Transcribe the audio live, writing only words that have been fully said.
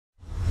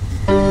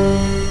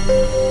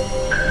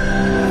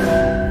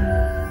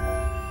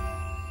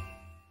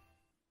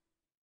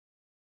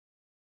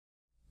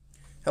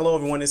Hello,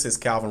 everyone. This is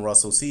Calvin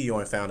Russell, CEO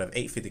and founder of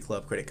 850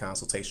 Club Credit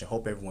Consultation.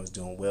 Hope everyone's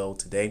doing well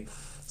today.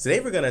 Today,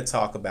 we're going to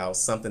talk about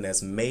something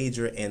that's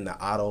major in the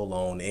auto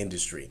loan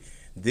industry.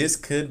 This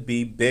could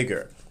be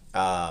bigger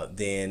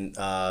than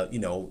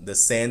the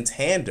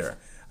Santander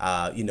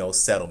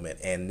settlement,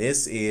 and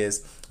this is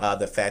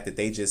the fact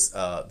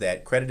that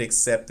that Credit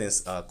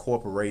Acceptance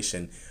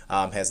Corporation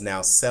has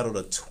now settled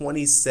a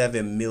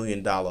 $27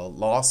 million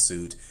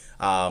lawsuit,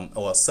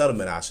 or a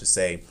settlement, I should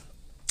say.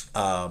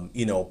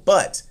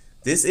 But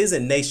this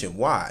isn't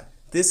nationwide.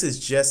 This is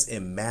just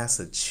in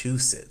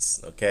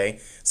Massachusetts. Okay.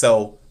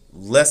 So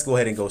let's go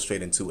ahead and go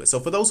straight into it. So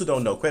for those who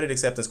don't know, Credit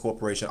Acceptance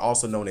Corporation,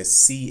 also known as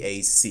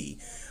CAC,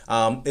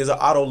 is an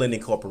auto lending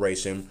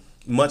corporation,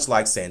 much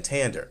like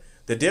Santander.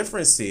 The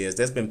difference is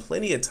there's been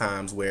plenty of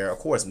times where, of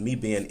course, me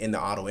being in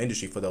the auto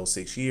industry for those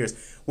 6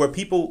 years, where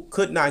people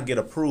could not get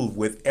approved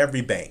with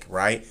every bank,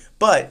 right?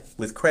 But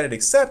with credit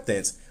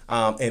acceptance,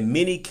 in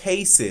many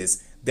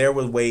cases, there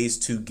were ways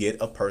to get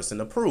a person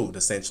approved,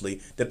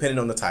 essentially, depending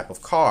on the type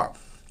of car.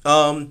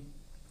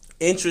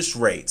 Interest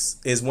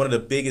rates is one of the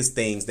biggest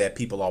things that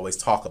people always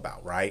talk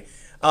about, right?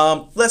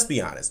 Let's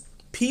be honest.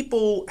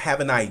 People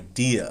have an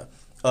idea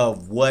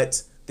of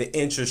what the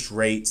interest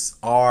rates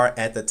are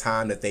at the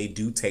time that they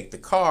do take the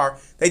car.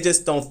 They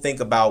just don't think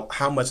about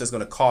how much it's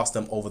going to cost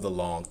them over the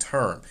long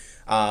term.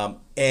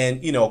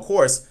 Of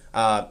course,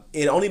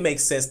 it only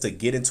makes sense to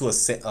get into a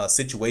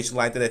situation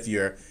like that if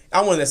you're, I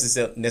don't want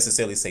to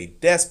necessarily say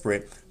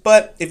desperate,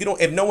 but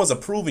if no one's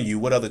approving you,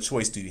 what other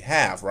choice do you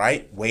have,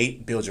 right?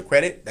 Wait, build your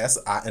credit. That's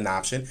an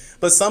option.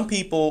 But some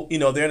people,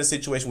 they're in a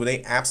situation where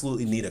they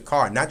absolutely need a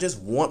car, not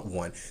just want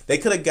one. They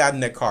could have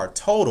gotten their car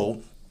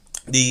totaled.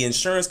 The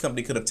insurance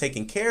company could have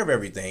taken care of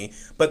everything,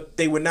 but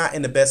they were not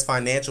in the best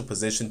financial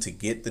position to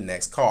get the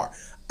next car.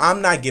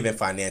 I'm not giving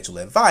financial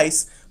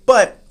advice,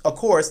 but of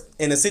course,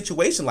 in a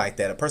situation like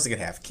that, a person could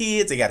have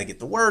kids, they got to get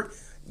to work,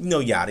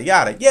 yada,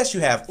 yada. Yes, you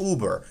have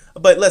Uber,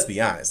 but let's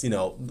be honest,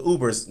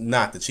 Uber's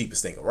not the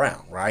cheapest thing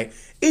around, right?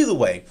 Either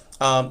way,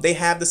 they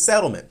have the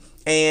settlement.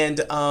 And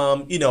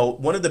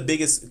one of the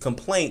biggest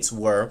complaints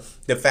were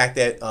the fact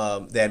that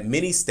that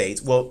many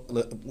states, well,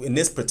 in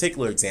this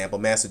particular example,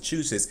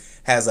 Massachusetts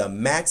has a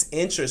max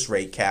interest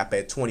rate cap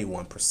at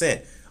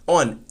 21%.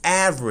 On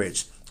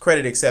average,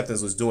 credit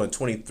acceptance was doing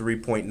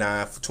 23.9,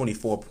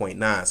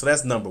 24.9. So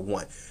that's number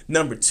one.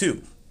 Number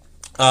two,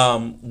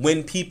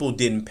 when people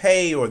didn't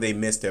pay or they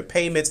missed their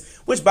payments,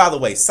 which, by the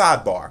way,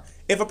 sidebar,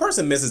 if a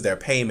person misses their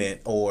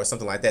payment or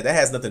something like that, that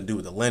has nothing to do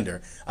with the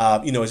lender.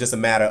 It's just a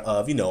matter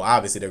of,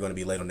 obviously they're going to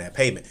be late on that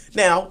payment.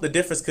 Now, the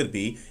difference could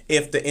be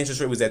if the interest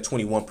rate was at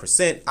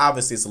 21%,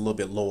 obviously it's a little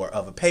bit lower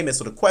of a payment.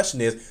 So the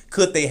question is,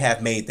 could they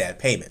have made that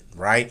payment,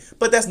 right?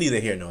 But that's neither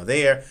here nor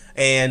there.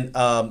 And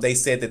they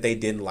said that they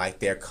didn't like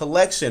their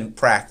collection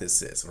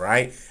practices,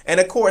 right? And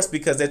of course,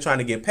 because they're trying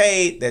to get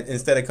paid, that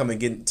instead of coming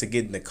to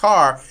get in the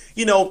car,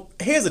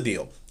 here's the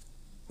deal.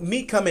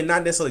 Me coming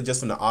not necessarily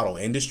just from the auto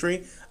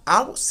industry,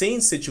 I've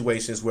seen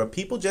situations where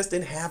people just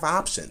didn't have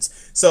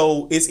options.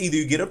 So it's either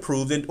you get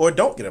approved or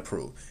don't get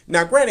approved.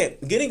 Now, granted,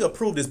 getting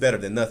approved is better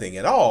than nothing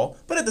at all,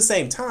 but at the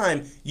same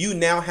time, you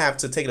now have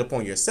to take it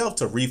upon yourself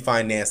to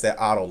refinance that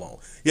auto loan.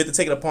 You have to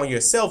take it upon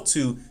yourself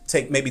to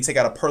maybe take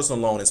out a personal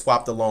loan and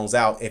swap the loans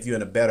out if you're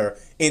in a better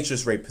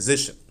interest rate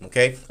position.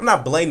 Okay, I'm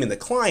not blaming the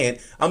client.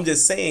 I'm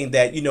just saying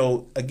that,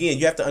 again,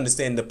 you have to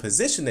understand the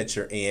position that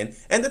you're in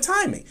and the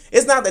timing.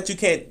 It's not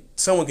that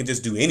someone can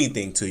just do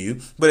anything to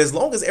you, but as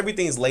long as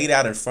everything's laid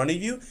out in front of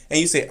you and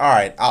you say, all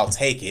right, I'll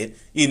take it,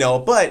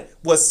 but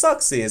what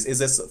sucks is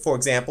this, for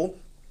example,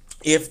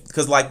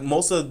 because like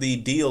most of the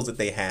deals that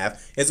they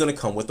have is going to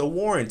come with a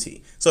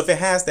warranty. So if it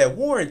has that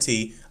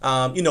warranty,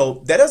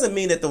 that doesn't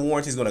mean that the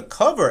warranty is going to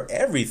cover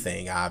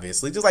everything,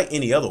 obviously, just like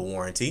any other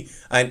warranty.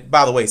 And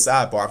by the way,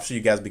 sidebar, I'm sure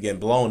you guys be getting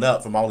blown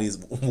up from all these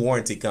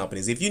warranty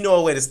companies. If you know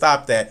a way to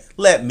stop that,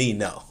 let me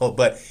know.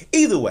 But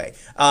either way,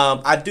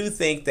 I do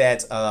think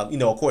that,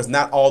 of course,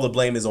 not all the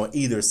blame is on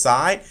either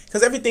side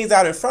because everything's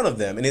out in front of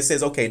them. And it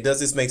says, okay, does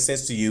this make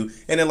sense to you?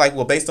 And then like,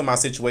 well, based on my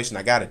situation,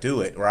 I got to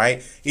do it,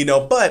 right?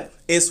 But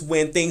it's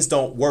when things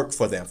don't work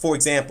for them. For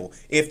example,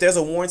 if there's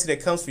a warranty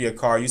that comes for your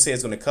car, you say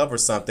it's going to cover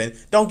something,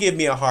 don't give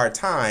me a hard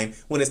time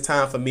when it's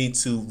time for me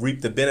to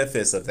reap the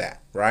benefits of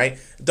that, right?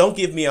 Don't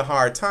give me a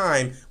hard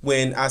time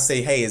when I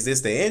say, hey, is this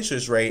the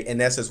interest rate?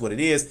 And that's just what it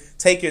is.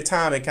 Take your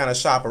time and kind of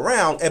shop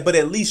around, but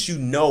at least you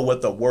know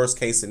what the worst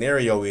case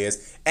scenario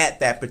is at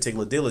that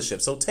particular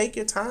dealership. So take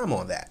your time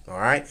on that, all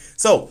right?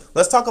 So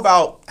let's talk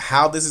about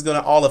how this is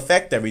going to all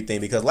affect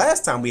everything, because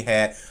last time we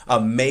had a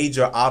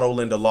major auto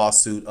lender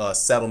lawsuit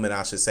settlement,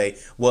 I should say,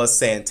 was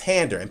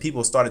Santander, and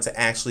people started to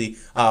actually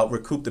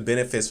recoup the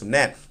benefits from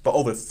that. But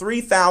over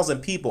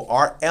 3,000 people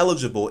are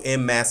eligible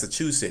in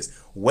Massachusetts.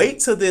 Wait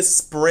till this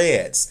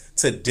spreads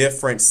to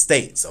different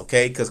states,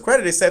 okay? Because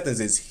credit acceptance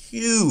is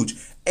huge,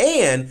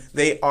 and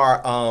they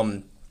are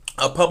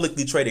a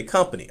publicly traded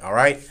company, all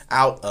right,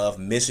 out of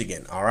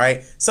Michigan, all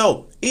right?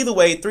 So either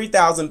way,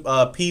 3,000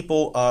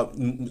 people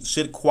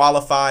should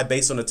qualify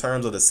based on the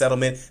terms of the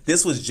settlement.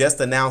 This was just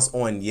announced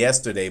on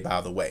yesterday,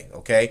 by the way,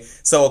 okay?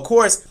 So of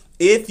course,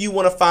 If you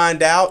want to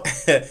find out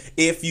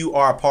if you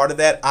are a part of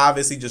that,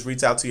 obviously just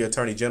reach out to your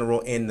attorney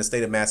general in the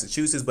state of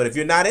Massachusetts. But if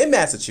you're not in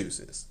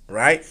Massachusetts,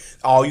 right,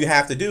 all you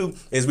have to do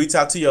is reach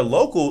out to your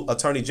local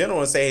attorney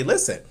general and say, hey,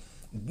 listen,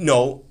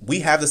 no, we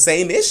have the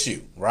same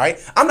issue, right?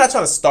 I'm not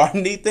trying to start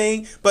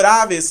anything, but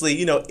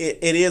obviously,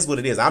 it is what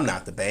it is. I'm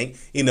not the bank,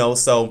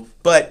 so,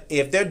 but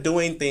if they're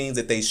doing things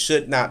that they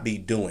should not be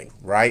doing,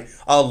 right,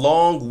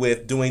 along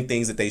with doing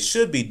things that they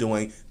should be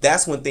doing,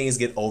 that's when things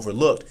get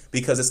overlooked,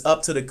 because it's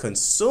up to the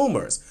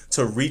consumers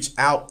to reach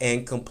out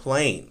and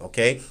complain,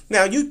 okay?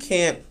 Now, you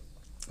can't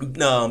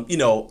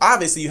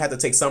obviously you have to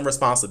take some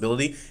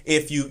responsibility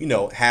if you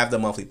have the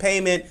monthly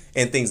payment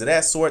and things of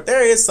that sort.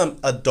 There is some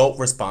adult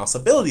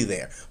responsibility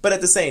there. But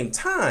at the same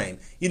time,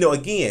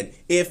 again,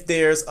 if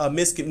there's a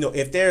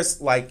if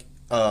there's like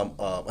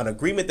an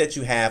agreement that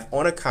you have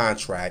on a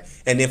contract,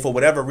 and then for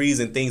whatever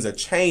reason things are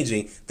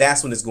changing,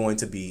 that's when it's going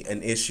to be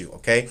an issue,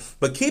 okay?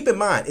 But keep in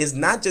mind, it's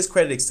not just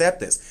credit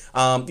acceptance.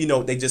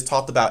 They just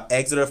talked about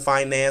Exeter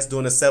Finance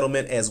doing a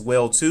settlement as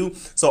well too.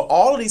 So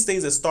all of these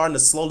things are starting to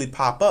slowly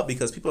pop up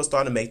because people are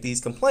starting to make these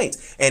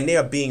complaints, and they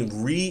are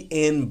being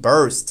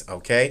reimbursed,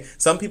 okay?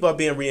 Some people are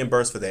being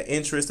reimbursed for their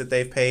interest that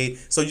they've paid.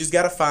 So you just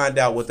got to find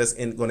out what that's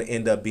going to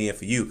end up being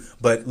for you.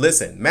 But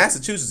listen,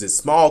 Massachusetts is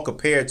small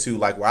compared to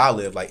like where I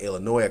live, like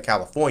Illinois or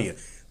California.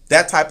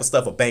 That type of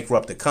stuff will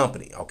bankrupt the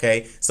company,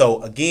 okay?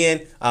 So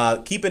again,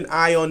 keep an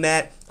eye on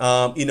that,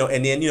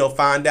 and then,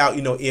 find out,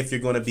 if you're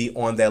going to be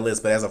on that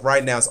list. But as of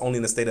right now, it's only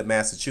in the state of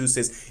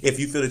Massachusetts. If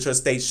you feel that your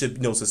state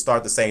should, to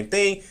start the same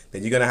thing,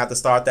 then you're going to have to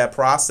start that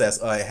process,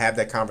 and have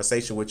that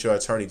conversation with your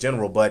attorney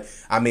general. But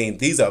I mean,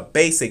 these are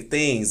basic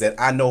things that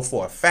I know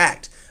for a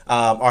fact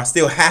are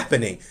still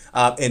happening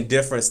in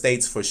different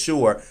states for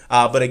sure.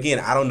 But again,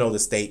 I don't know the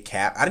state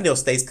cap. I didn't know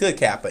states could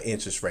cap an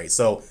interest rate.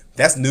 So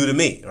that's new to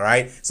me,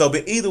 right? So,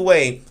 but either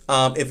way,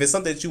 if it's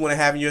something that you want to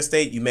have in your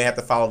state, you may have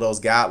to follow those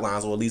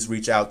guidelines, or at least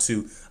reach out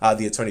to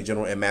the Attorney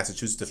General in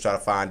Massachusetts to try to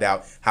find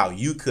out how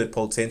you could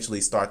potentially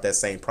start that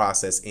same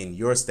process in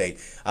your state.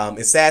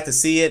 It's sad to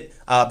see it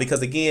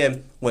because,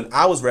 again, when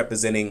I was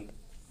representing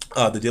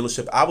the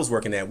dealership I was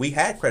working at, we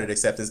had credit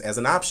acceptance as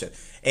an option.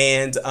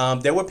 And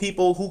there were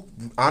people who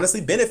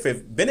honestly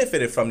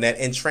benefited from that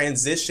and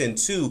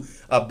transitioned to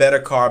a better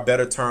car,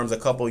 better terms a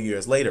couple of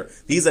years later.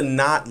 These are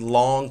not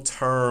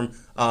long-term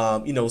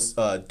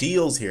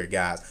deals here,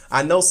 guys.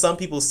 I know some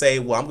people say,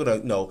 well, I'm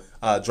going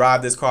to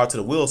drive this car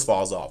till the wheels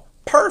falls off.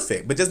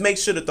 Perfect, but just make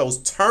sure that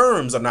those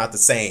terms are not the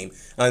same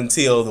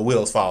until the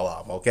wheels fall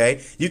off, okay?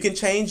 You can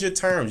change your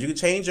terms. You can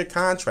change your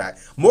contract.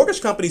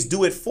 Mortgage companies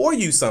do it for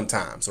you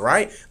sometimes,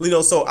 right?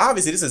 So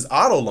obviously this is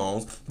auto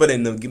loans, but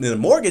in the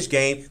mortgage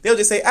game, they'll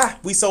just say,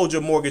 we sold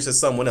your mortgage to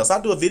someone else.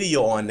 I'll do a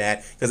video on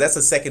that because that's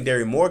a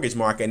secondary mortgage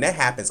market, and that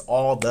happens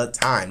all the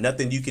time.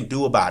 Nothing you can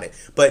do about it.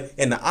 But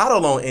in the auto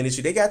loan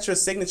industry, they got your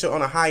signature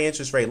on a high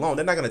interest rate loan.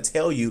 They're not going to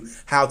tell you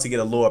how to get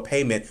a lower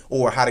payment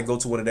or how to go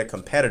to one of their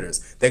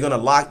competitors. They're going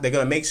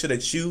to make sure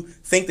that you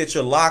think that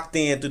you're locked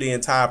in through the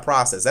entire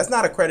process. That's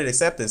not a credit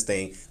acceptance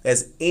thing.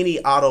 That's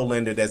any auto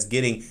lender that's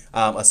getting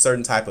a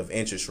certain type of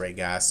interest rate,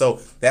 guys. So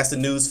that's the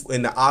news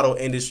in the auto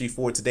industry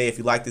for today. If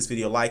you like this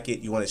video, like it.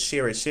 You want to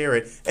share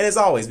it. And as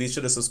always, be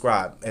sure to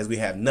subscribe as we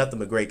have nothing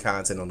but great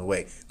content on the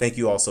way. Thank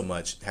you all so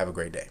much. Have a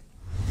great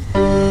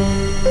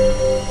day.